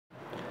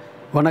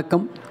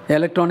வணக்கம்.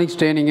 Electronics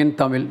training இன்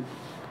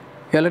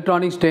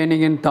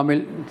தமிழ்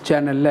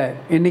சேனலில்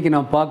இன்றைக்கி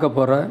நான் பார்க்க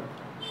போகிற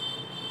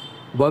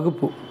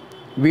வகுப்பு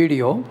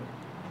video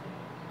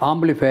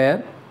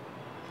amplifier,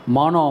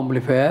 மானோ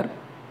amplifier,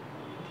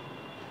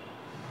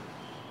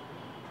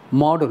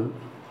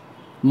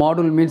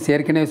 module means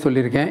ஏற்கனவே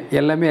சொல்லியிருக்கேன்.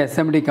 எல்லாமே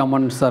எஸ்எம்டி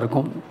கமெண்ட்ஸாக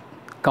இருக்கும்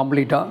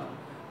கம்ப்ளீட்டாக.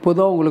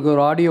 பொதுவாக உங்களுக்கு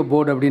ஒரு ஆடியோ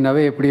போர்டு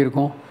அப்படின்னாவே எப்படி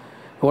இருக்கும்,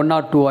 1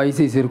 or 2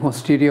 ஐசிஸ் இருக்கும்.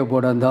 ஸ்டீரியோ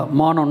போர்டாக இருந்தால்,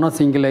 மானோன்னா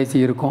சிங்கிள் ஐசி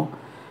இருக்கும்.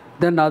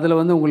 தென் அதில்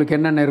வந்து உங்களுக்கு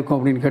என்னென்ன இருக்கும்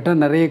அப்படின்னு கேட்டால்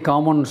நிறைய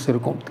காம்பனன்ட்ஸ்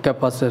இருக்கும்.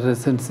 கெப்பாசிட்டர்,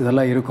 ரெசிஸ்டன்ஸ்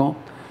இதெல்லாம் இருக்கும்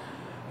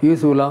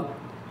யூஸ்ஃபுல்லாக.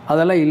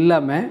 அதெல்லாம்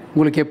இல்லாமல்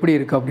உங்களுக்கு எப்படி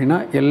இருக்குது அப்படின்னா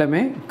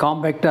எல்லாமே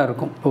காம்பேக்டாக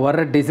இருக்கும். இப்போ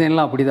வர்ற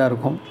டிசைன்லாம் அப்படி தான்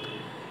இருக்கும்.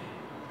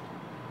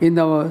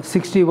 இந்த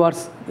 60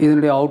 வாட்ஸ்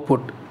இதனுடைய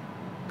அவுட்புட்,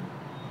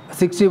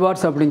 60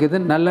 வாட்ஸ்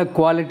அப்படிங்கிறது நல்ல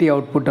குவாலிட்டி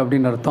அவுட்புட்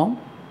அப்படின்னு அர்த்தம்.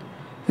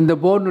 இந்த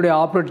போர்டினுடைய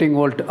ஆப்ரேட்டிங்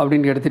வோல்ட்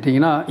அப்படின்னு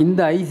எடுத்துட்டிங்கன்னா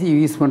இந்த ஐசி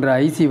யூஸ் பண்ணுற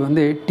ஐசி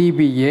வந்து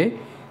TBA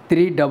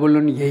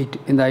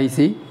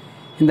 3118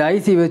 இந்த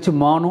ஐசி வச்சு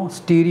மானோ,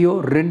 ஸ்டீரியோ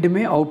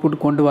ரெண்டுமே அவுட்புட்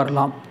கொண்டு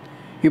வரலாம்.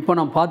 இப்போ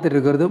நான் பார்த்துட்டு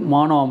இருக்கிறது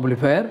மானோ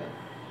ஆம்பிளிஃபையர்,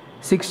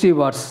 60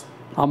 வாட்ஸ்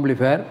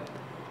ஆம்பிளிஃபையர்.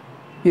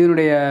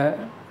 இதனுடைய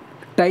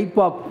டைப்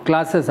ஆஃப்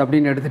கிளாஸஸ்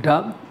அப்படின்னு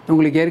எடுத்துட்டால்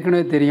உங்களுக்கு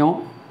ஏற்கனவே தெரியும்.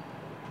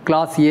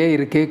 கிளாஸ் ஏ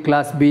இருக்குது,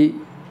 class B,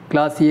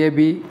 class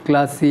AB,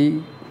 class C,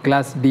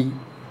 class D.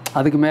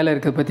 அதுக்கு மேலே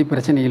இருக்கிறத பற்றி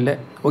பிரச்சனை இல்லை,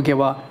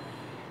 ஓகேவா.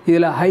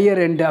 இதில்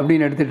ஹையர் எண்ட்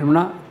அப்படின்னு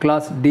எடுத்துட்டோம்னா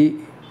கிளாஸ் டி.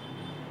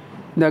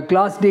 இந்த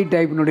கிளாஸ் டி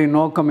டைப்பினுடைய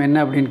நோக்கம் என்ன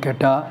அப்படின்னு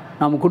கேட்டால்,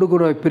 நம்ம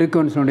கொடுக்குற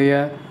ஃப்ரீக்வன்சினுடைய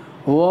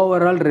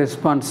ஓவரால்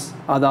ரெஸ்பான்ஸ்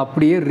அதை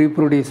அப்படியே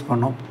ரீப்ரொடியூஸ்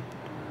பண்ணோம்.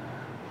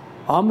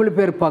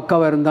 ஆம்பிளிஃபையர்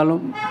பக்காவாக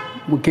இருந்தாலும்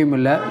முக்கியம்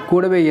இல்லை,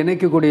 கூடவே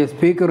இணைக்கக்கூடிய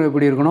ஸ்பீக்கரும்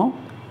எப்படி இருக்கணும்,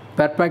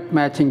 பெர்ஃபெக்ட்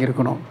மேட்சிங்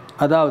இருக்கணும்.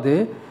 அதாவது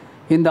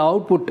இந்த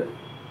அவுட்புட்,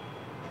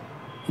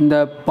 இந்த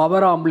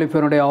பவர்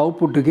ஆம்பிளிஃபையருடைய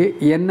அவுட்புட்டுக்கு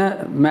என்ன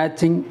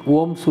மேட்சிங்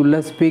ஓம்ஸ்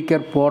உள்ள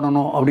ஸ்பீக்கர்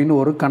போடணும் அப்படின்னு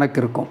ஒரு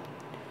கணக்கு இருக்கும்,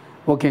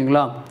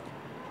 ஓகேங்களா.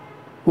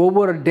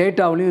 ஒவ்வொரு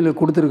டேட்டாவிலையும் இதில்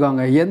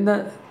கொடுத்துருக்காங்க. எந்த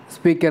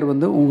ஸ்பீக்கர்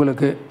வந்து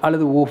உங்களுக்கு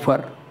அல்லது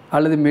ஊஃபர்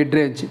அல்லது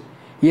மிட்ரேஞ்ச்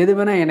எது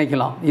வேணால்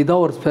இணைக்கலாம்.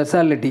 இதுதான் ஒரு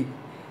ஸ்பெஷாலிட்டி.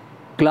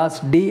 கிளாஸ்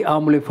டி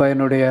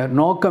ஆம்பிளிஃபையனுடைய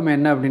நோக்கம்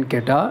என்ன அப்படின்னு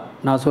கேட்டால்,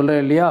 நான்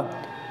சொல்கிறேன் இல்லையா,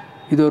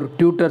 இது ஒரு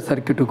டியூட்டர்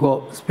சர்க்கியூட்டுக்கோ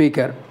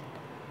ஸ்பீக்கர்,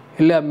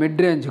 இல்லை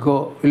மிட்ரேஞ்சுக்கோ,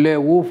 இல்லை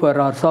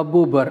ஊஃபர் ஆர் சப்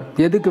ஊஃபர்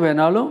எதுக்கு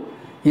வேணாலும்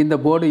இந்த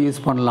போர்டு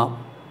யூஸ் பண்ணலாம்.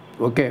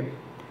 ஓகே.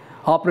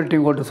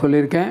 ஆப்ரேட்டிங் வோல்ட்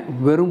சொல்லியிருக்கேன்,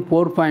 வெறும்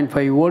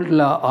 4.5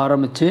 வோல்ட்டில்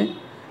ஆரம்பித்து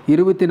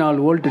 24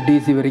 வோல்ட்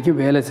டிசி வரைக்கும்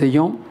வேலை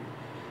செய்யும்.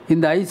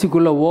 இந்த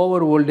ஐசிக்குள்ளே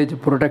ஓவர் வோல்டேஜ்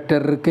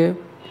ப்ரொடெக்டர் இருக்குது,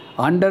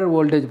 அண்டர்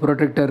வோல்டேஜ்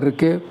ப்ரொடெக்டர்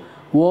இருக்குது,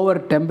 ஓவர்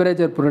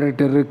டெம்பரேச்சர்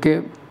ப்ரொடெக்டர்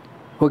இருக்குது,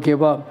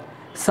 ஓகேவா.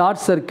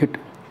 ஷார்ட் சர்க்கியூட்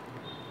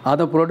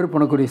அதை ப்ரொடெக்ட்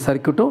பண்ணக்கூடிய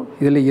சர்க்கியூட்டும்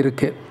இதில்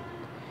இருக்குது.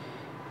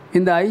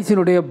 இந்த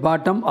ஐசினுடைய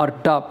பாட்டம் ஆர்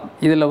டாப்,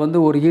 இதில் வந்து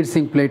ஒரு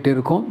ஹீட்சிங் பிளேட்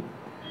இருக்கும்.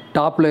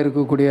 டாப்பில்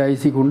இருக்கக்கூடிய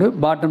ஐசிக்கு உண்டு,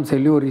 பாட்டம்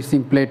சைட்லேயும் ஒரு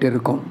ஹீட்சிங் பிளேட்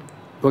இருக்கும்,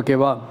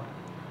 ஓகேவா.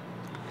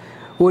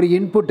 ஒரு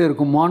இன்புட்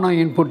இருக்கும். மானோ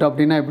இன்புட்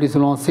அப்படின்னா எப்படி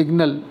சொல்லுவோம்,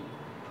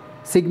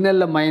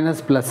 சிக்னலில்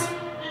minus plus,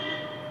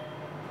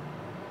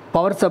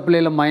 power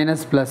சப்ளையில்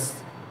minus plus,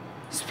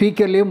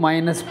 ஸ்பீக்கர்லேயும்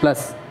minus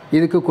plus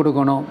இதுக்கு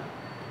கொடுக்கணும்.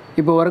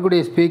 இப்போ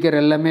வரக்கூடிய ஸ்பீக்கர்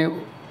எல்லாமே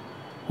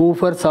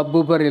ஊஃபர், சப்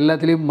ஊஃபர்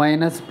எல்லாத்துலேயும்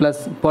மைனஸ்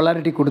ப்ளஸ்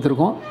பொலாரிட்டி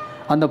கொடுத்துருக்கோம்.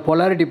 அந்த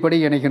பொலாரிட்டி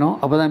படி இணைக்கணும்,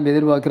 அப்போ தான்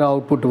எதிர்பார்க்குற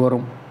அவுட்புட்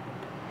வரும்.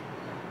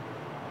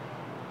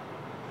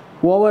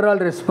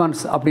 ஓவரால்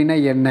ரெஸ்பான்ஸ் அப்படின்னா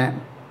என்ன,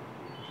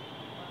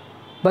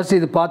 பஸ்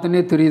இது பார்த்தோன்னே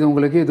தெரியுது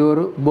உங்களுக்கு. இது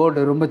ஒரு போர்டு,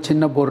 ரொம்ப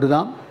சின்ன போர்டு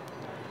தான்,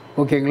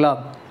 ஓகேங்களா.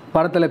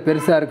 படத்தில்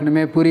பெருசாக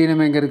இருக்கணுமே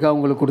புரியணுமேங்கிறதுக்காக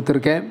உங்களுக்கு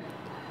கொடுத்துருக்கேன்.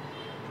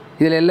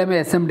 இதில் எல்லாமே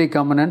எஸ்எம்டி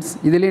காம்பனன்ட்ஸ்.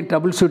 இதுலேயும்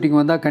ட்ரபிள் ஷூட்டிங்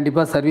வந்தால்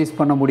கண்டிப்பாக சர்வீஸ்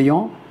பண்ண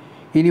முடியும்.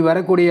 இனி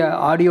வரக்கூடிய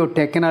ஆடியோ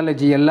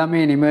டெக்னாலஜி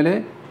எல்லாமே இனிமேல்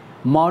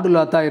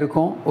மாடுலாக தான்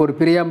இருக்கும். ஒரு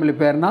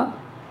ஆம்பிளிஃபையர்னால்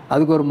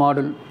அதுக்கு ஒரு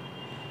மாடுல்,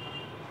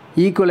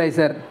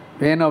 ஈக்குவலைசர்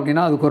வேணும்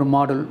அப்படின்னா அதுக்கு ஒரு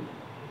module,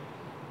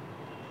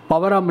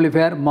 power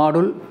amplifier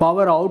module.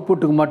 Power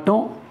அவுட்புட்டுக்கு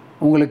மட்டும்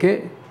உங்களுக்கு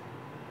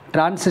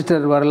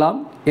டிரான்சிஸ்டர் வரலாம்,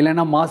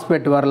 இல்லைன்னா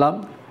மாஸ்பெட் வரலாம்,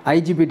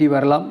 ஐஜிபிடி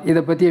வரலாம்.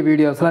 இதை பற்றிய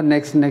வீடியோஸ்லாம்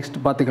நெக்ஸ்ட்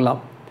பார்த்துக்கலாம்,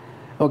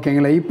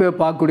 ஓகேங்களா. இப்போ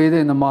பார்க்கக்கூடியது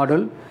இந்த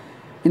மாடுல்.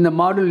 இந்த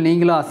மாடுல்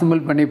நீங்களும்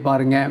அசம்பிள் பண்ணி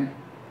பாருங்கள்.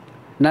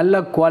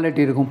 நல்ல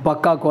குவாலிட்டி இருக்கும்,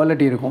 பக்கா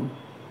குவாலிட்டி இருக்கும்,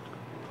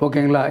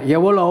 ஓகேங்களா.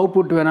 எவ்வளோ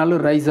அவுட்புட்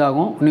வேணாலும் ரைஸ்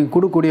ஆகும். நீங்கள்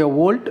கொடுக்கக்கூடிய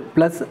வோல்ட்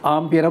ப்ளஸ்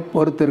ஆம்பியரை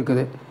பொறுத்து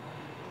இருக்குது.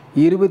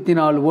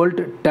 24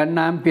 வோல்ட்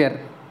 10 ஆம்பியர்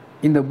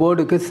இந்த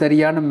போர்டுக்கு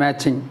சரியான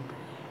மேட்சிங்,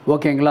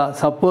 ஓகேங்களா.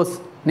 சப்போஸ்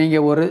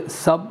நீங்கள் ஒரு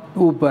சப்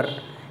ஊப்பர்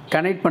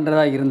கனெக்ட்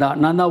பண்ணுறதா இருந்தால்,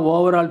 நான் தான்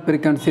ஓவரால்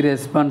ஃப்ரீக்வன்சி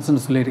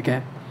ரெஸ்பான்ஸ்னு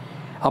சொல்லியிருக்கேன்.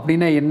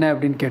 அப்படின்னா என்ன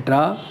அப்படின்னு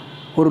கேட்டால்,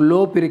 ஒரு லோ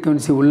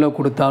ஃப்ரீக்வன்சி உள்ளே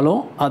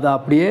கொடுத்தாலும் அதை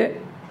அப்படியே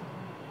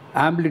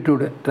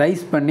ஆம்ப்ளிடியூடு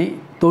ரைஸ் பண்ணி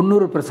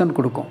 90%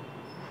 கொடுக்கும்.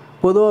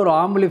 பொதுவாக ஒரு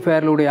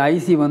ஆம்பிளிஃபையர்களுடைய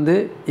ஐசி வந்து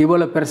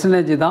இவ்வளோ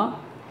பெர்சன்டேஜ் தான்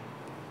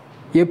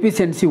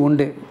எஃபிஷியன்சி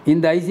உண்டு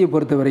இந்த ஐசியை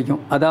பொறுத்த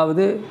வரைக்கும்.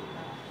 அதாவது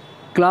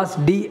கிளாஸ்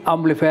டி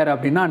ஆம்பிளிஃபையர்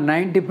அப்படின்னா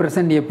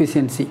 90%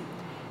 எஃபிஷியன்சி.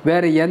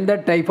 வேறு எந்த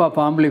டைப் ஆஃப்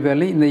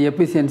ஆம்பிளிஃபையர்லையும் இந்த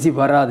எஃபிஷியன்சி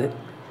வராது.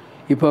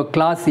 இப்போ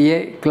கிளாஸ் ஏ,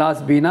 கிளாஸ்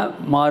பினா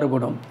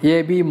மாறுபடும்,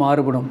 ஏபி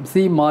மாறுபடும்,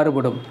 சி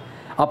மாறுபடும்.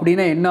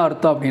 அப்படின்னா என்ன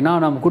அர்த்தம் அப்படின்னா,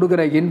 நம்ம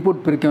கொடுக்குற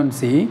இன்புட்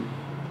ஃப்ரீக்வன்சி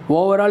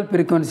ஓவரால்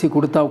ஃப்ரீக்வன்சி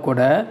கொடுத்தா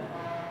கூட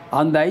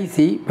அந்த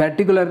IC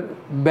particular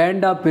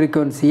pant of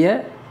ஃப்ரீக்வன்சியை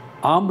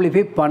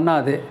amplify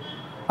பண்ணாது.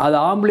 அது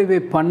ஆம்பிளிஃபை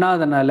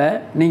பண்ணாதனால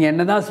நீங்கள்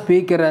என்ன தான்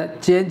ஸ்பீக்கரை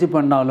சேஞ்ச்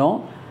பண்ணாலும்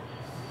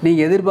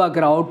நீங்கள்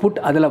எதிர்பார்க்குற அவுட்புட்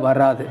அதில்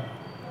வராது.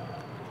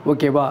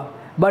 ஓகேவா?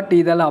 பட்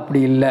இதெல்லாம்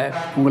அப்படி இல்லை.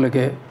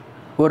 உங்களுக்கு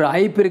ஒரு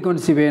ஹை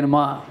ஃப்ரீக்வன்சி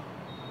வேணுமா,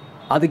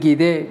 அதுக்கு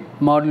இதே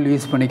மாடல்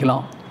யூஸ்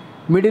பண்ணிக்கலாம்.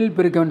 மிடில்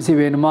ஃப்ரீக்வன்சி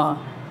வேணுமா,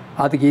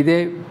 அதுக்கு இதே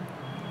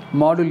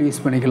மாடல்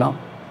யூஸ் பண்ணிக்கலாம்.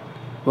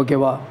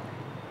 ஓகேவா?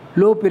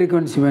 லோ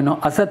ஃப்ரீக்வன்சி வேணும்,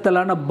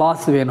 அசத்தலான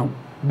பாஸ் வேணும்,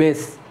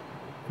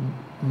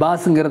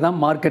 பாஸுங்கிறது தான்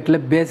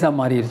மார்க்கெட்டில் பேஸாக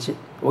மாறிடுச்சு.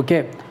 ஓகே,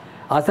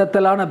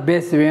 அசத்தலான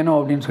பேஸ் வேணும்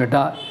அப்படின்னு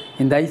சொல்லிட்டால்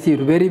இந்த ஐசி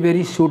வெரி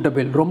வெரி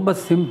சூட்டபிள். ரொம்ப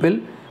சிம்பிள்,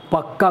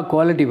 பக்கா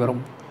குவாலிட்டி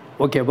வரும்.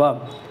 ஓகேவா?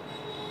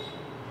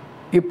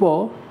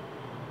 இப்போது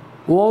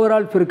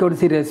ஓவரால்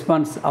ஃப்ரீக்வன்சி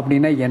ரெஸ்பான்ஸ்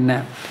அப்படின்னா என்ன?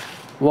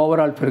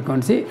 ஓவரால்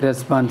ஃப்ரீக்வன்சி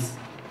ரெஸ்பான்ஸ்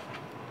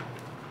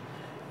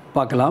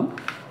பார்க்கலாம்.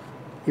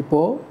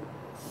 இப்போது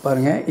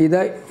பாருங்கள்,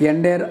 இதை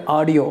என்டையர்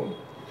ஆடியோ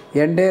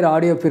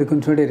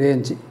ஃப்ரீக்வன்சியோட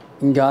ரேஞ்சு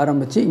இங்கே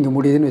ஆரம்பித்து இங்கே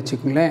முடியுதுன்னு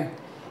வச்சுக்கோங்களேன்.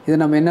 இதை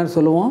நம்ம என்னென்னு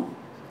சொல்லுவோம்?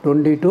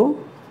 20 to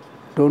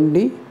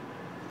 20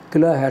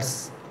 kHz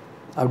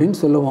அப்படின்னு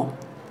சொல்லுவோம்.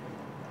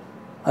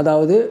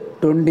 அதாவது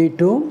 20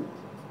 to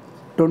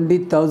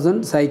 20,000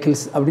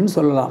 சைக்கிள்ஸ் அப்படின்னு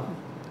சொல்லலாம்.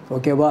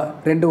 ஓகேவா?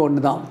 ரெண்டு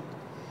ஒன்று தான்.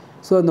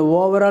 ஸோ இந்த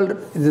ஓவரால்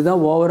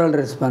இதுதான் ஓவரால்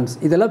ரெஸ்பான்ஸ்.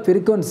 இதெல்லாம்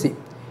ஃப்ரீக்வன்சி.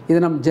 இதை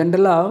நம்ம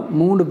ஜென்ரலாக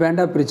 3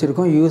 பேண்டாக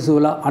பிரிச்சுருக்கோம்.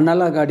 யூஸ்வலாக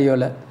அனலாக்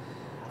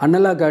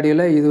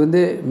ஆடியோவில் இது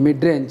வந்து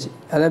மிட் ரேஞ்ச்,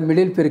 அதாவது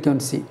மிடில்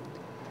ஃப்ரீக்வன்சி.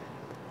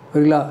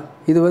 ஓகேங்களா?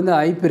 இது வந்து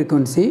ஹை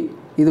ஃப்ரீக்வன்சி,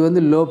 இது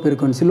வந்து லோ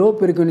ஃப்ரீக்வன்சி. லோ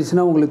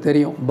ஃப்ரீக்வன்சினால் உங்களுக்கு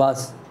தெரியும்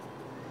பாஸ்,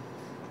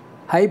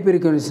 ஹை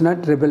ஃப்ரீக்வன்சினா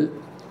ட்ரிபிள்.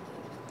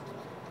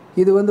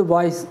 இது வந்து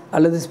வாய்ஸ்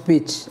அல்லது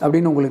ஸ்பீச்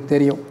அப்படின்னு உங்களுக்கு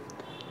தெரியும்.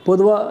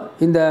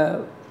 பொதுவாக இந்த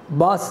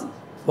பாஸ்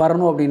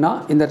வரணும் அப்படின்னா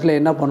இந்த இடத்துல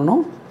என்ன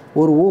பண்ணணும்?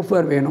 ஒரு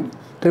ஊஃபர் வேணும்.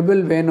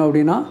 ட்ரிபிள் வேணும்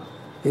அப்படின்னா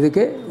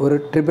இதுக்கு ஒரு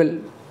ட்ரிபிள்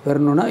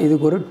வரணும்னா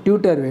இதுக்கு ஒரு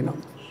டியூட்டர்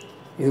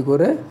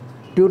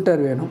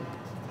வேணும்.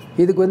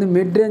 இதுக்கு வந்து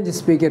மிட்ரேஞ்ச்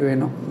ஸ்பீக்கர்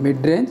வேணும்.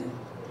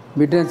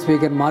 மிட்ரேஞ்ச்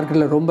ஸ்பீக்கர்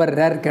மார்க்கெட்டில் ரொம்ப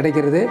ரேர்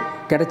கிடைக்கிறது.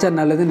 கிடைச்சா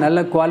நல்லது,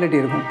 நல்ல குவாலிட்டி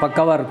இருக்கும்,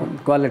 பக்காவாக இருக்கும்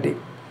குவாலிட்டி.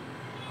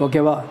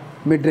 ஓகேவா?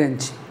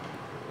 மிட்ரேஞ்ச்.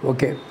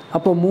 ஓகே,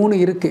 அப்போ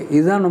 3 இருக்குது.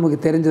 இதுதான் நமக்கு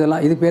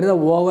தெரிஞ்சதெல்லாம். இது பேர்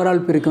தான்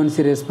overall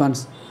frequency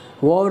response.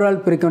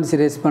 Overall frequency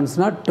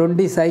ரெஸ்பான்ஸ்னால்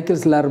 20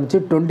 சைக்கிள்ஸில் ஆரம்பித்து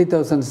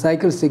 20,000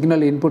 சைக்கிள்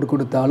சிக்னல் இன்புட்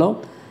கொடுத்தாலும்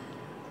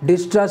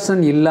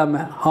டிஸ்ட்ராக்ஷன்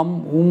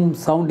இல்லாமல்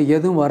சவுண்டு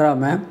எதுவும்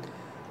வராமல்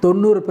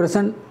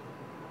 90%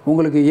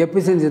 உங்களுக்கு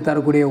எஃபிஷியன்சி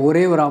தரக்கூடிய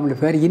ஒரே ஒரு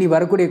ஆம்பிளிஃபையர். இனி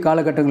வரக்கூடிய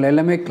காலகட்டங்கள்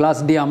எல்லாமே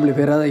கிளாஸ் டி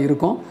ஆம்பிளிஃபையராக தான்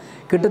இருக்கும்.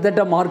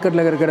 கிட்டத்தட்ட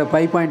மார்க்கெட்டில் இருக்கிற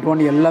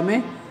 5.1 எல்லாமே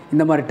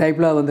இந்த மாதிரி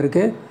டைப்பில்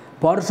வந்திருக்கு.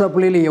 பவர்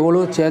சப்ளையில்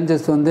எவ்வளோ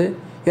சேஞ்சஸ் வந்து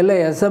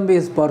எல்லாம்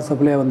எஸ்எம்பிஎஸ் பவர்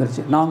சப்ளையாக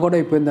வந்துருச்சு. நான் கூட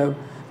இப்போ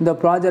இந்த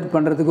ப்ராஜெக்ட்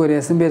பண்ணுறதுக்கு ஒரு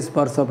எஸ்எம்பிஎஸ்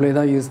பவர் சப்ளை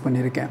தான் யூஸ்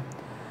பண்ணியிருக்கேன்.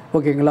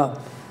 ஓகேங்களா?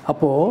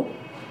 அப்போது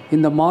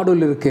இந்த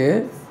மாடுல்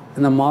இருக்குது.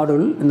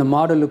 இந்த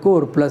மாடுலுக்கு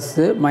ஒரு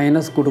ப்ளஸ்ஸு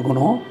மைனஸ்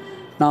கொடுக்கணும்.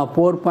 நான்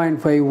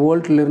 4.5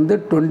 வோல்ட்லேருந்து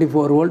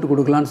 24 வோல்ட்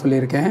கொடுக்கலான்னு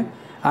சொல்லியிருக்கேன்.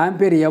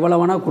 ஆம்பியர் எவ்வளோ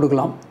வேணால்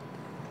கொடுக்கலாம்.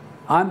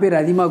 ஆம்பியர்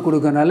அதிகமாக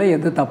கொடுக்கறனால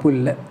எந்த தப்பு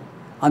இல்லை.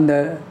 அந்த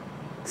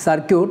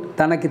சர்க்கியூட்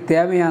தனக்கு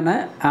தேவையான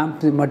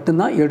ஆம்ப்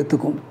மட்டும்தான்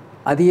எடுத்துக்கும்.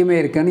 அதிகமே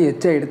இருக்குன்னு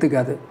எச்சா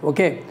எடுத்துக்காது.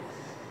 ஓகே,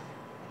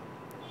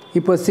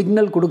 இப்போ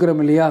சிக்னல்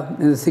கொடுக்குறோம் இல்லையா?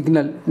 இந்த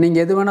சிக்னல்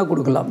நீங்கள் எது வேணால்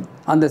கொடுக்கலாம்.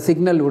 அந்த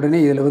சிக்னல் உடனே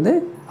இதில் வந்து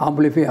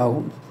ஆம்பிளிஃபை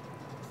ஆகும்.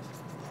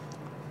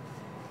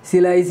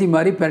 சில ஐசி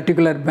மாதிரி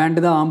பர்டிகுலர் பேண்டு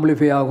தான்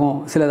ஆம்பிளிஃபை ஆகும்,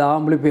 சிலது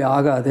ஆம்பிளிஃபை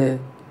ஆகாது.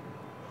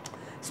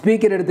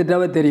 ஸ்பீக்கர்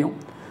எடுத்துகிட்டாவே தெரியும்.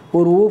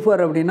 ஒரு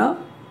ஊஃபர் அப்படின்னா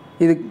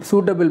இது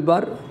சூட்டபிள்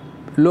பார்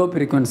லோ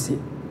ஃப்ரீக்வன்சி.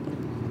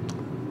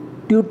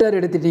 டியூட்டர்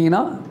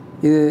எடுத்துட்டிங்கன்னா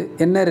இது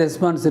என்ன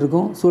ரெஸ்பான்ஸ்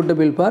இருக்கும்?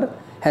 சூட்டபிள் பார்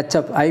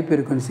ஹெச்எஃப் ஹை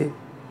ஃப்ரீக்வன்சி.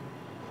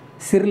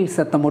 சிரில்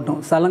சத்தம் மட்டும்,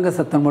 சலங்க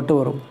சத்தம் மட்டும்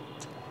வரும்.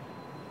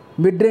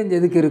 மிட்ரேஞ்ச்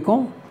எதுக்கு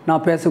இருக்கும்?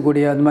 நான்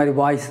பேசக்கூடிய அந்த மாதிரி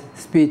வாய்ஸ்,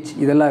 ஸ்பீச்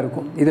இதெல்லாம்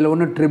இருக்கும். இதில்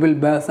ஒன்றும் ட்ரிபிள்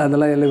பேஸ்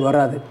அதெல்லாம் எல்லாம்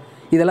வராது.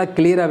 இதெல்லாம்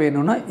கிளியராக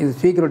வேணும்னா இது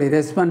ஸ்பீக்கருடைய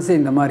ரெஸ்பான்ஸே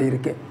இந்த மாதிரி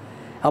இருக்குது.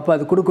 அப்போ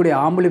அது கொடுக்கக்கூடிய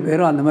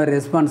ஆம்பிளிஃபையரும் அந்த மாதிரி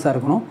ரெஸ்பான்ஸாக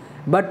இருக்கணும்.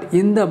 பட்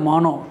இந்த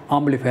மானோ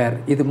ஆம்பிளிஃபையர்,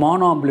 இது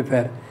மானோ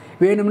ஆம்பிளிஃபையர்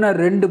வேணும்னா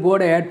 2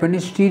 போர்டை ஆட்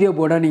பண்ணி ஸ்டீரியோ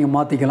போர்டாக நீங்கள்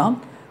மாற்றிக்கலாம்.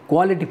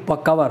 குவாலிட்டி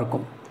பக்காவாக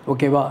இருக்கும்.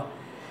 ஓகேவா?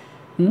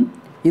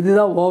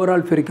 இதுதான்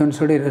ஓவரால்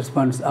ஃப்ரீக்வன்சியோடைய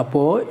ரெஸ்பான்ஸ்.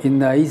 அப்போது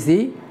இந்த ஐசி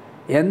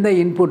எந்த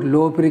input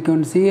low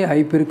frequency,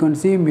 high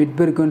frequency, mid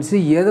frequency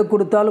எதை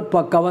கொடுத்தாலும்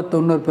பக்காவாக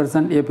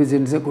 90%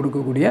 எஃபிஷியன்சியை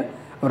கொடுக்கக்கூடிய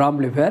ஒரு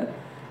ஆம்பிளிஃபையர்.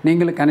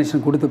 நீங்களும்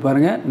கனெக்ஷன் கொடுத்து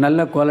பாருங்கள்,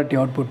 நல்ல குவாலிட்டி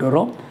அவுட்புட்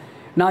வரும்.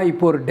 நான்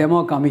இப்போ ஒரு டெமோ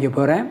காமிக்க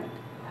போகிறேன்.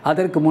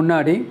 அதற்கு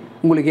முன்னாடி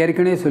உங்களுக்கு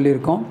ஏற்கனவே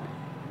சொல்லியிருக்கோம்,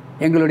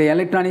 எங்களுடைய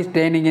எலக்ட்ரானிக்ஸ்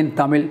ட்ரைனிங் இன்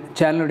தமிழ்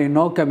சேனலுடைய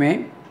நோக்கமே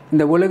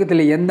இந்த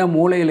உலகத்தில் எந்த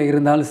மூலையில்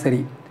இருந்தாலும்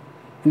சரி,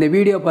 இந்த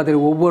வீடியோ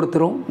பார்த்துட்டு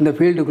ஒவ்வொருத்தரும் இந்த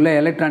ஃபீல்டுக்குள்ளே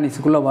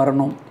எலக்ட்ரானிக்ஸுக்குள்ளே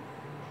வரணும்,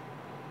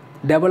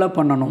 டெவலப்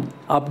பண்ணணும்,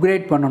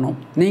 அப்கிரேட் பண்ணணும்,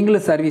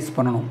 நீங்களும் சர்வீஸ்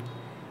பண்ணணும்.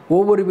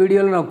 ஒவ்வொரு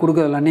வீடியோவில் நான்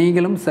கொடுக்குறதில்ல,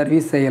 நீங்களும்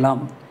சர்வீஸ்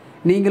செய்யலாம்,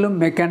 நீங்களும்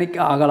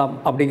மெக்கானிக் ஆகலாம்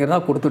அப்படிங்கிறதா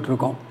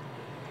கொடுத்துட்ருக்கோம்.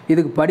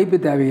 இதுக்கு படிப்பு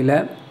தேவையில்லை,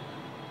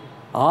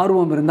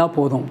 ஆர்வம் இருந்தால்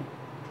போதும்,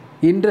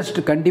 இன்ட்ரெஸ்ட்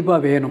கண்டிப்பாக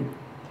வேணும்.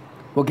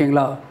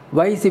 ஓகேங்களா?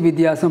 வயசு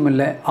வித்தியாசம்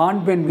இல்லை,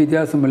 ஆண் பெண்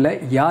வித்தியாசம் இல்லை,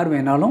 யார்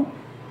வேணாலும்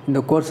இந்த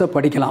கோர்ஸை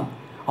படிக்கலாம்.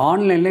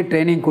 ஆன்லைன்லேயே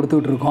ட்ரைனிங்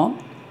கொடுத்துட்ருக்கோம்.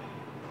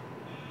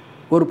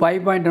 ஒரு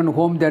 5.1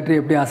 ஹோம் தியேட்டர்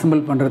எப்படி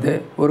அசம்பிள் பண்ணுறது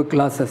ஒரு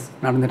கிளாஸஸ்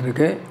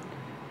நடந்துகிட்ருக்கு.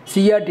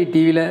 சிஆர்டி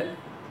டிவியில்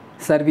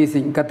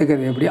சர்வீஸிங்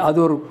கற்றுக்கிறது எப்படி அது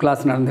ஒரு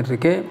கிளாஸ்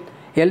நடந்துகிட்ருக்கு.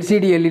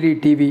 எல்சிடி எல்இடி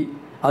டிவி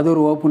அது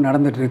ஒரு ஓப்பன்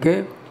நடந்துகிட்ருக்கு.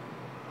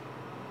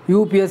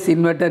 யூபிஎஸ்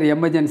இன்வெர்ட்டர்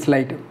எமர்ஜென்சி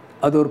லைட்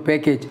அது ஒரு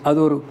பேக்கேஜ் அது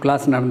ஒரு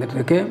கிளாஸ்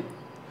நடந்துகிட்ருக்கு.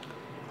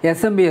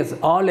 எஸ்எம்பிஎஸ்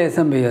ஆல்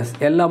எஸ்எம்பிஎஸ்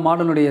எல்லா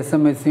மாடலுடைய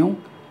எஸ்எம்பிஎஸ்ஸையும்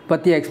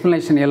பற்றி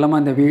எக்ஸ்ப்ளனேஷன் எல்லாமே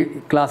அந்த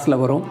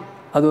கிளாஸில் வரும்.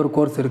 அது ஒரு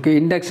கோர்ஸ் இருக்குது.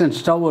 இண்டக்ஷன்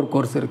ஸ்டவ் ஒரு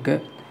கோர்ஸ்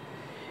இருக்குது.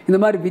 இந்த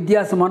மாதிரி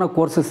வித்தியாசமான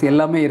கோர்சஸ்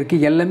எல்லாமே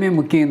இருக்குது. எல்லாமே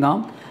முக்கியம்தான்.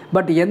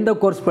 பட் எந்த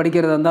கோர்ஸ்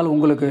படிக்கிறதா இருந்தாலும்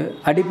உங்களுக்கு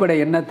அடிப்படை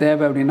என்ன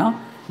தேவை அப்படின்னா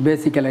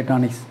பேசிக்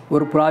எலக்ட்ரானிக்ஸ்,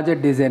 ஒரு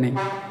ப்ராஜெக்ட் டிசைனிங்,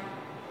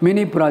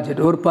 மினி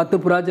ப்ராஜெக்ட் ஒரு 10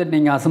 ப்ராஜெக்ட்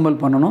நீங்கள் அசம்பிள்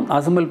பண்ணணும்.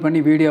 அசம்பிள் பண்ணி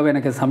வீடியோவை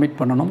எனக்கு சப்மிட்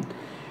பண்ணணும்.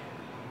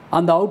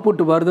 அந்த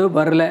அவுட்புட் வருது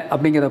வரல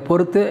அப்படிங்கிறத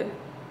பொறுத்து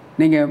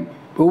நீங்கள்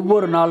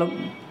ஒவ்வொரு நாளும்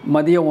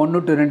மதியம்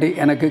 1 to 2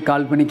 எனக்கு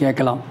கால் பண்ணி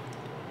கேட்கலாம்.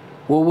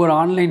 ஒவ்வொரு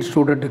ஆன்லைன்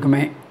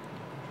ஸ்டூடெண்ட்டுக்குமே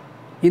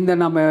இந்த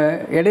நம்ம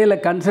இடையில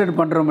கன்சிடர்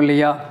பண்ணுறோம்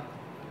இல்லையா,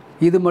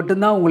 இது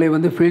மட்டும்தான் உங்களை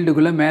வந்து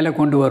ஃபீல்டுக்குள்ளே மேலே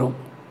கொண்டு வரும்.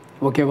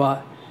 ஓகேவா?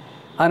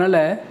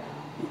 அதனால்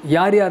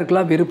யார்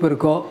யாருக்கெல்லாம் விருப்பம்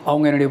இருக்கோ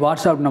அவங்க என்னுடைய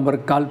வாட்ஸ்அப்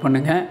நம்பருக்கு கால்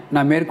பண்ணுங்கள்.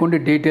 நான் மேற்கொண்டு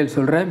டீட்டெயில்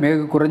சொல்கிறேன்.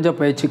 மிக குறைஞ்ச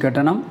பயிற்சி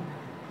கட்டணம்.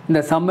 இந்த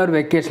சம்மர்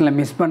வெக்கேஷனில்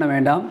மிஸ் பண்ண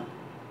வேண்டாம்.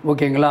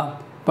 ஓகேங்களா?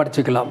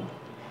 படிச்சுக்கலாம்.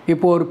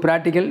 இப்போது ஒரு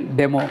ப்ராக்டிக்கல்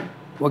டெமோ.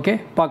 ஓகே,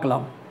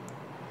 பார்க்கலாம்.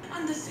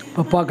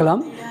 இப்போ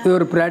பார்க்கலாம். இது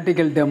ஒரு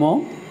ப்ராக்டிக்கல் டெமோ.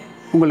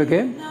 உங்களுக்கு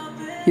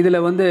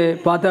இதில் வந்து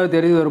பார்த்தாவே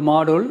தெரியுது ஒரு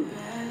மாடூல்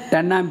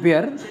 10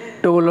 ஆம்பியர்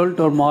 12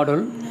 வோல்ட் ஒரு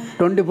மாடூல்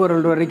 24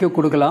 வோல்ட் வரைக்கும்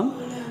கொடுக்கலாம்.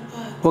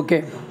 ஓகே,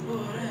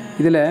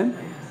 இதில்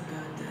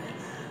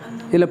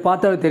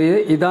பார்த்தாவே தெரியுது.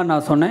 இதான்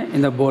நான் சொன்னேன்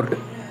இந்த போர்டு.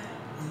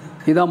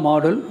 இதான்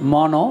மாடூல்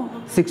மானோ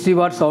 60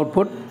 வாட்ஸ்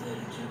அவுட்புட்.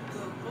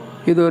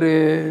 இது ஒரு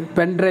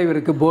பென் ட்ரைவ்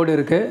இருக்குது, போர்டு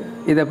இருக்குது.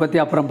 இதை பற்றி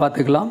அப்புறம்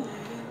பார்த்துக்கலாம்.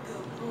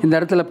 இந்த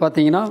இடத்துல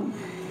பார்த்தீங்கன்னா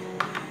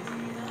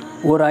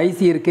ஒரு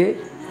ஐசி இருக்குது,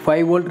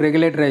 5 வோல்ட்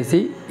ரெகுலேட்டர் ஐசி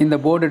இந்த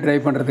போர்டு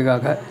ட்ரைவ்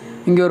பண்ணுறதுக்காக.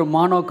 இங்கே ஒரு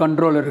மானோ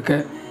கண்ட்ரோல்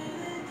இருக்குது.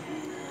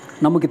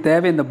 நமக்கு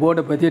தேவை இந்த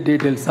போர்டை பற்றிய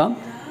டீட்டெயில்ஸாக.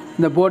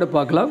 இந்த போர்டை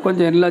பார்க்கலாம்,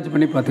 கொஞ்சம் என்லார்ஜ்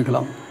பண்ணி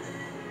பார்த்துக்கலாம்.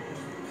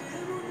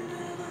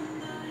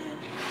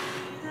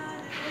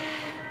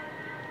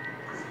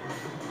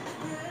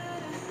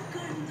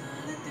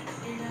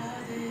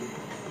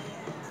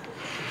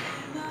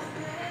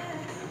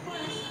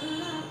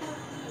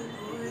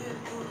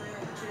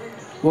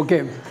 ஓகே,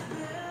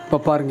 இப்போ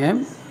பாருங்கள்.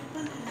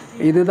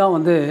 இதுதான்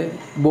வந்து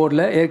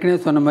போர்டில் ஏற்கனவே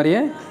சொன்ன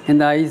மாதிரியே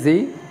இந்த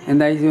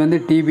ஐசி வந்து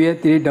டிபிஏ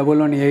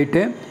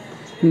 3118.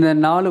 இந்த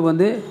 4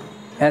 வந்து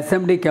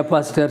எஸ்எம்டி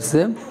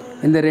கெப்பாசிட்டர்ஸு.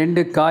 இந்த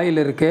 2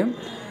 காயில் இருக்குது.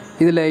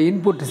 இதில்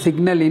இன்புட்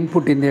சிக்னல்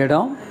இன்புட் இந்த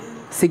இடம்,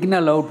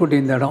 சிக்னல் அவுட்புட்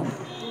இந்த இடம்.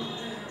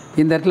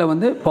 இந்த இடத்துல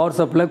வந்து பவர்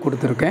சப்ளை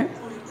கொடுத்துருக்கேன்.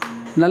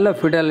 நல்ல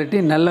ஃபிடாலிட்டி,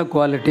 நல்ல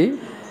குவாலிட்டி.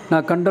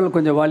 நான் கண்ட்ரோல்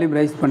கொஞ்சம் வால்யூம்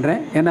ரைஸ்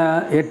பண்ணுறேன். ஏன்னா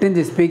 8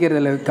 இன்ச் ஸ்பீக்கர்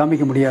இதில்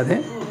காமிக்க முடியாது.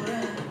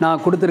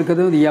 நான்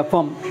கொடுத்துருக்கிறது இது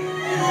எஃப்எம்.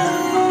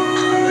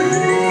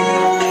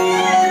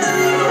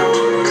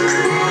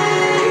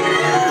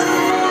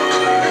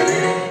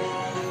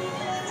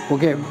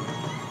 ஓகே,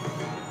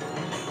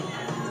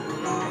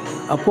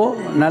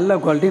 அப்போது நல்ல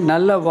குவாலிட்டி,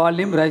 நல்ல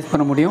வால்யூம் ரைஸ்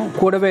பண்ண முடியும்.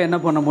 கூடவே என்ன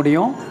பண்ண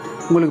முடியும்,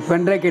 உங்களுக்கு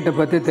பென்ட்ரைவ் கிட்ட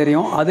பற்றி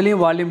தெரியும்,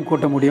 அதுலேயும் வால்யூம்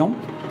கூட்ட முடியும்.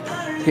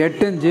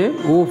 8 இன்ச்சு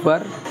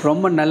ஊஃபர்,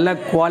 ரொம்ப நல்ல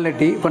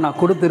குவாலிட்டி. இப்போ நான்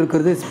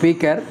கொடுத்துருக்கிறது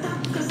ஸ்பீக்கர்.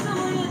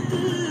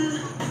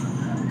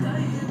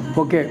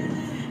 ஓகே,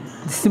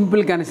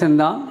 சிம்பிள் கனெக்ஷன்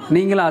தான்.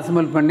 நீங்களும்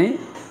அசம்பிள் பண்ணி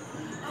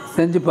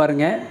செஞ்சு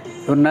பாருங்கள்.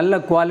 ஒரு நல்ல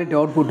குவாலிட்டி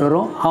அவுட்புட்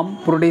வரும். ஹம்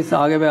ப்ரொடியூஸ்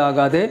ஆகவே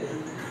ஆகாது.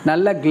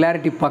 நல்ல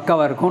கிளாரிட்டி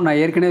பக்காவாக இருக்கும். நான்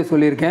ஏற்கனவே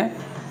சொல்லியிருக்கேன்,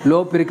 low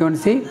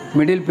frequency,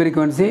 middle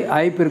frequency,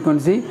 high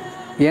frequency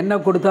என்ன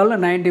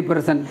கொடுத்தாலும்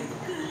 90%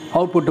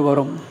 அவுட்புட்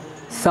வரும்.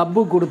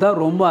 சப்பு கொடுத்தா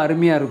ரொம்ப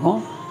அருமையாக இருக்கும்.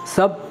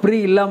 சப் ஃப்ரீ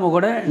இல்லாமல்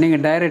கூட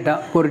நீங்கள்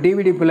டைரெக்டாக ஒரு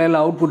டிவிடி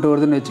பிளேயரில் அவுட்புட்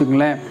வருதுன்னு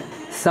வச்சுக்கோங்களேன்,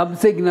 சப்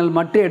சிக்னல்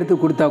மட்டும் எடுத்து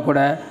கொடுத்தா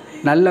கூட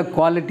நல்ல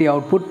குவாலிட்டி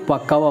அவுட்புட்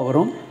பக்காவாக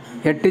வரும்.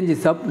 8 இன்ச்சு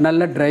சப்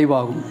நல்ல ட்ரைவ்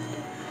ஆகும்.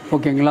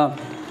 ஓகேங்களா?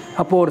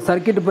 அப்போது ஒரு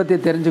சர்க்கியூட்டை பற்றி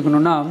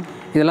தெரிஞ்சுக்கணுன்னா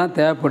இதெல்லாம்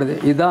தேவைப்படுது.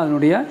 இதுதான்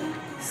அதனுடைய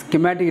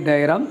ஸ்கிமேட்டிக்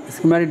டயக்ராம்.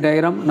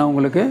 நான்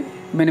உங்களுக்கு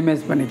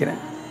மினிமைஸ்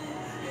பண்ணிக்கிறேன்.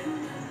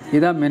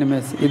 இதான்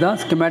மினிமைஸ், இதான்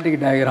ஸ்கிமேட்டிக்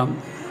டயக்ராம்.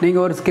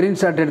 நீங்கள் ஒரு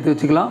ஸ்க்ரீன்ஷாட் எடுத்து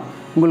வச்சுக்கலாம்,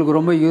 உங்களுக்கு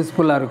ரொம்ப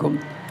யூஸ்ஃபுல்லாக இருக்கும்.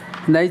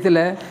 இந்த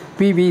ஐசியில்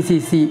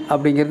பிவிசிசி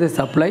அப்படிங்கிறது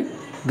சப்ளை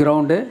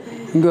கிரவுண்டு.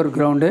 இங்கே ஒரு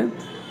கிரவுண்டு.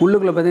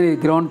 உள்ளுக்குள்ளே பார்த்தீங்கன்னா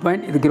இது கிரவுண்ட்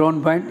பாயிண்ட், இது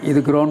கிரவுண்ட் பாயிண்ட்,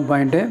 இது கிரவுண்ட்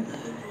பாயிண்ட்டு.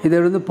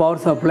 இது வந்து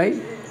பவர் சப்ளை.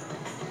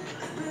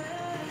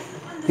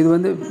 இது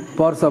வந்து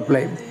பவர்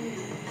சப்ளை,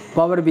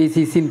 பவர்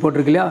பிசிசின்னு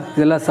போட்டிருக்கு இல்லையா,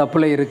 இதெல்லாம்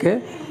சப்ளை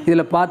இருக்குது.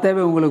 இதில்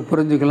பார்த்தாவே உங்களுக்கு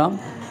புரிஞ்சுக்கலாம்.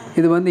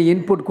 இது வந்து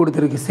இன்புட்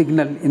கொடுத்துருக்கு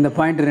சிக்னல். இந்த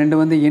பாயிண்ட் 2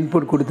 வந்து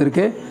இன்புட்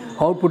கொடுத்துருக்கு.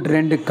 அவுட்புட்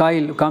 2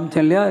 காயில்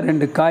காமிச்சேன் இல்லையா,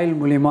 2 காயில்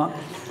மூலிமா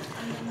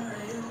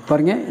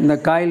பாருங்கள். இந்த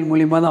காயில்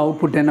மூலிமா தான்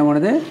அவுட்புட் என்ன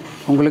பண்ணுது,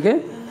 உங்களுக்கு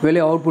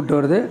வெளியே அவுட்புட்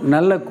வருது.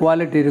 நல்ல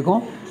குவாலிட்டி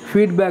இருக்கும்.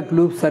 ஃபீட்பேக்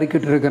லூப்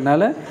சர்க்கியூட்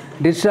இருக்கிறதுனால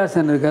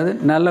டிஸ்டார்ஷன் இருக்காது,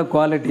 நல்ல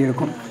குவாலிட்டி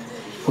இருக்கும்.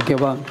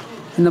 ஓகேவா?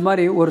 இந்த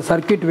மாதிரி ஒரு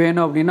சர்க்கியூட்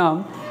வேணும் அப்படின்னா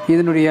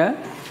இதனுடைய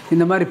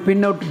இந்த மாதிரி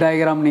பின் அவுட்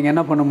டயக்ராம் நீங்கள்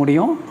என்ன பண்ண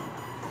முடியும்,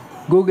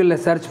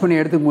 கூகுளில் சர்ச் பண்ணி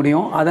எடுத்துக்க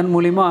முடியும். அதன்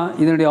மூலிமா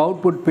இதனுடைய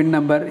அவுட்புட் பின்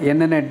நம்பர்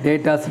என்னென்ன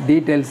டேட்டாஸ்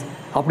டீட்டெயில்ஸ்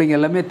அப்படிங்க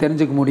எல்லாமே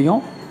தெரிஞ்சுக்க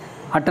முடியும்,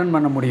 அட்டன்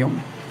பண்ண முடியும்.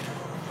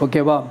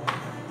 ஓகேவா?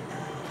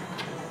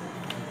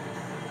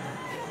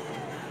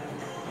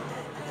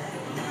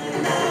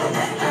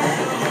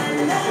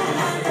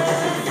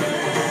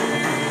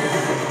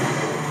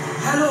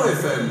 ஹலோ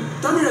எஃப்எம்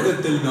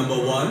தமிழகத்தில்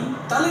நம்பர் 1,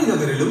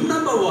 தலைநகரிலும்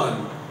நம்பர் 1.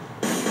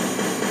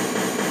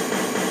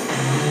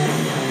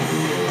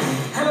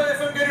 ஹலோ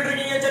எஃப்எம் கேட்டுட்டு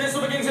இருக்கீங்க. Chennai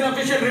super Kings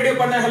official radio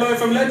பண்ண ஹலோ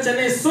எஃப்எம்ல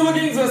Chennai super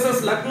Kings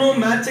versus Lucknow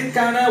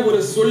மேட்சுக்கான ஒரு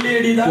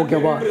சொல்லியடி தான்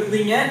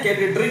கேட்டுட்டீங்க.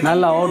 கேட்டுட்டு இருக்கீங்க.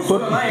 நல்ல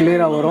அவுட்புட்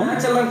கிளியரா வரும்.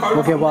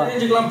 ஓகேவா?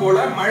 தெரிஞ்சுக்கலாம்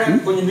போல. மழை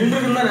கொஞ்சம்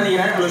நின்றுக்குன்னு தான்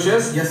நினைக்கிறேன். Hello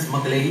shares. எஸ்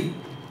மக்களே.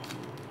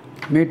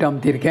 மீட்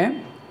அமுத்திருக்கேன்.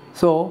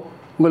 ஸோ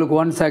உங்களுக்கு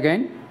ஒன்ஸ்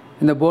அகைன்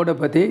இந்த போர்டை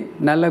பற்றி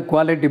நல்ல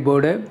குவாலிட்டி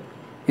போர்டு.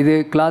 இது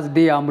class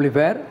D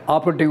amplifier.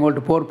 Operating volt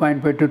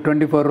 4.5 to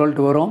 24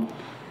 volt வரும்.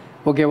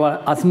 ஓகேவா?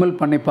 அசம்பிள்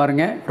பண்ணி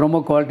பாருங்கள், ரொம்ப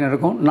குவாலிட்டி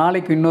இருக்கும்.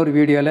 நாளைக்கு இன்னொரு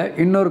வீடியோவில்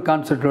இன்னொரு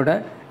கான்செப்டோட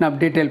நம்ம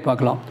டீட்டெயில்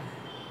பார்க்கலாம்.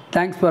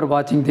 தேங்க்ஸ் ஃபார்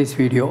வாட்சிங் திஸ்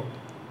வீடியோ.